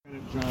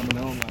John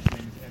Mennone, last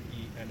name is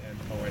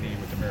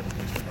Mennone with the Meriden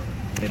Police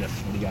Department. Hit us.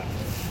 What do you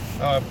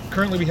got?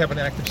 Currently we have an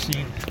active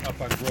scene up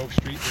on Grove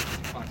Street, which is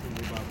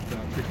approximately about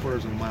 3/4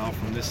 of a mile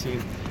from this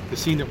scene. The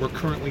scene that we're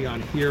currently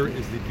on here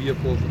is the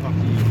vehicle of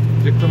the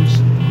victims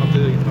of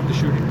the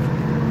shooting.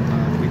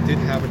 We did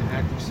have an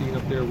active scene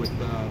up there with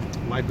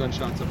live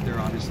gunshots up there,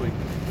 obviously.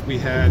 We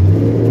had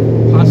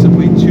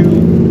possibly two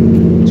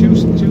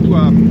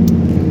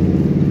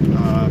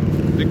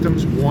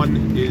victims.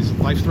 One is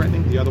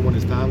life-threatening, the other one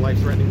is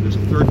non-life-threatening. There's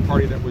a third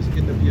party that was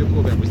in the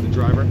vehicle, that was the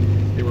driver.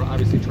 They were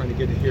obviously trying to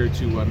get here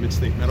to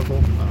Mid-State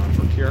Medical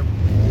for care.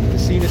 The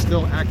scene is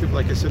still active,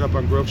 like I said, up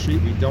on Grove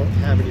Street. We don't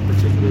have any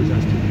particulars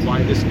as to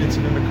why this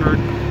incident occurred.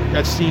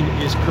 That scene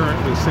is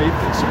currently safe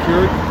and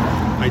secured.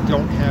 I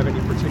don't have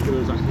any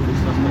particulars on who the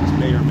suspects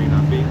may or may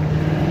not be.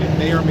 It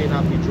may or may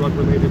not be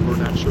drug-related. We're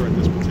not sure at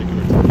this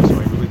particular time, so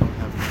I really don't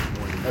have much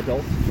more.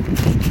 Adults?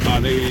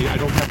 I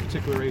don't have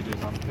particular ages.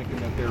 I'm thinking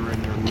that they're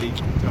in their late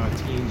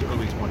teens,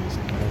 early 20s. So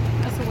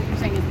what you're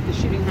saying is that the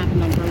shooting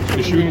happened on Grove Street?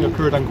 The shooting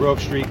occurred on Grove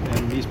Street,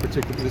 and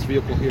this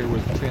vehicle here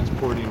was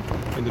transporting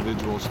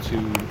individuals to...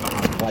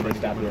 Why did they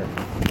stop here?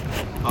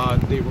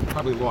 They were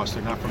probably lost.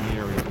 They're not from the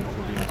area, from what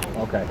we're being told.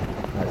 Okay.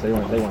 All right,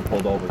 so they weren't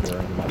pulled over here or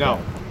anything like that?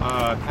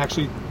 No.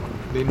 Actually,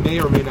 they may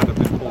or may not have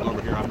been pulled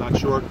over here. I'm not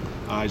sure.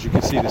 As you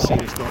can see, the scene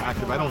is still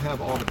active. I don't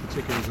have all the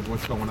particulars of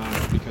what's going on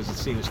because the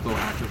scene is still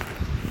active.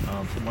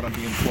 From what I'm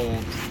being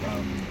told,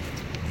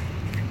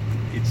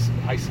 it's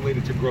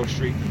isolated to Grove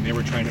Street, and they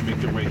were trying to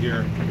make their way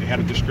here. They had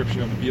a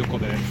description of the vehicle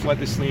that had fled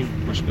the scene,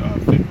 which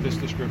fit this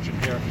description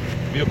here.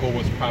 The vehicle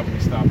was probably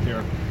stopped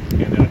here, and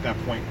then at that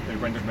point, they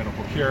rendered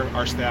medical care.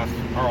 Our staff,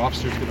 our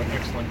officers did an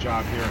excellent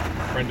job here,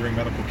 rendering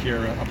medical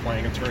care,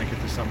 applying a tourniquet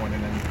to someone,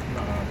 and then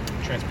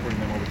transporting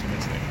them over to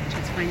Mid-State. Did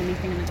you find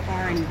anything in the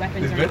car, any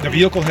weapons or anything? The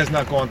vehicle has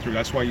not gone through.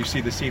 That's why you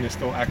see the scene is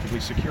still actively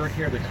secured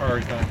here. The car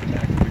has not been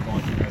actively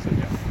gone through as of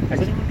yet. Has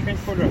anyone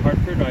transported to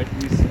Hartford?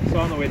 We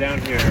saw on the way down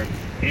here.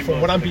 From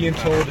what I'm being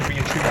told, they're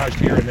being triaged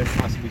here and then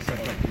possibly sent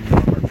up to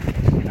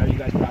Hartford. How are you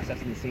guys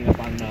processing the scene up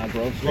on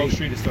Grove Street? Grove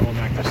Street is still an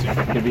active scene.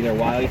 Could be there a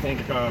while, you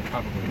think?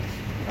 Probably.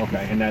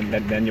 Okay, and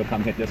then you'll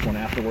come hit this one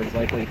afterwards,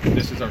 likely?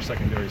 This is our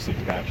secondary scene.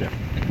 Gotcha.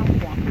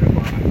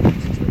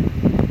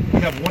 We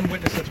have one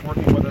witness that's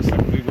working with us, I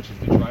believe, which is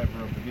the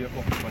driver of the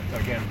vehicle.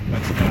 But again,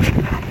 that's not.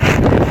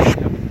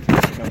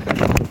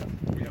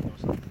 We have no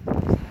sign.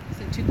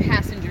 So 2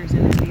 passengers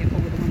in this vehicle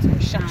were the ones who were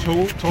shot.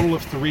 Total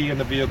of 3 in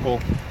the vehicle,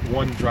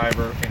 1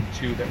 driver, and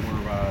 2 that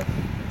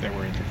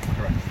were injured.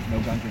 Correct. No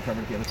guns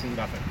recovered at the other scene?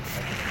 Nothing.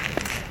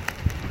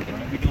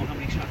 We know how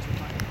many shots were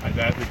fired?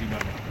 That we do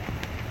not know.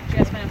 Did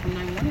you guys find out from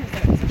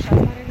 911? Is there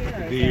shots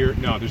fired here?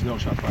 No, there's no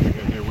shots fired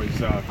here. There was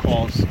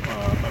calls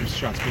of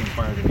shots being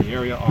fired in the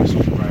area.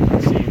 Officers arrived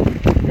on scene.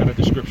 We got a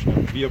description of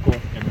the vehicle,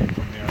 and then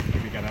from there,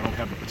 again, I don't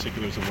have the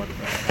particulars of what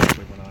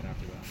actually went on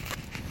after that.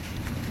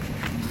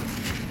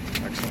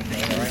 Excellent.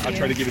 All right, I'll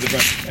try to give you the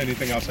best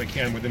anything else I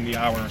can within the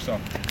hour or so.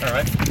 All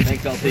right.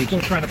 Thanks, LT. We're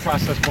still trying to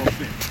process both.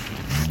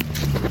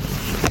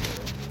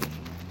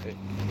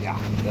 Yeah.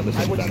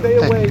 I would stay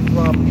away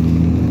from.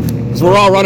 So we're all running.